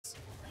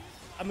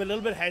I'm a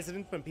little bit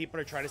hesitant when people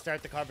are trying to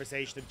start the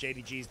conversation of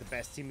JDG is the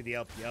best team in the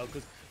LPL,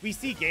 because we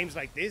see games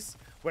like this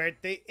where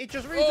it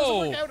just really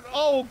doesn't work out.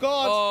 Oh,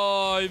 God.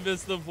 Oh, I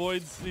missed the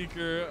Void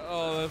Seeker.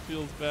 Oh, that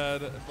feels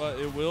bad, but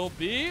it will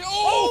be.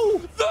 Oh!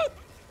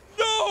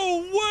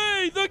 No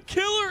way! The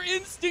killer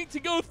instinct to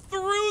go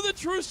through the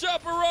True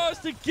Shot Barrage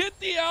to get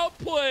the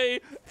outplay.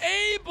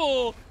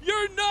 Abel,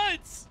 you're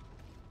nuts!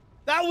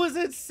 That was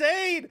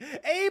insane!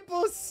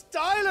 Abel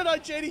styling on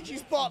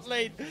JDG's bot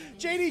lane.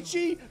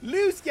 JDG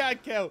lose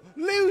Ganko,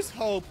 lose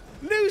Hope,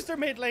 lose their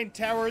mid lane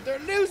tower. They're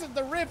losing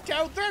the Rift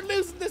out. They're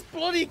losing this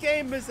bloody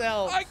game,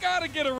 Mizel. I gotta get a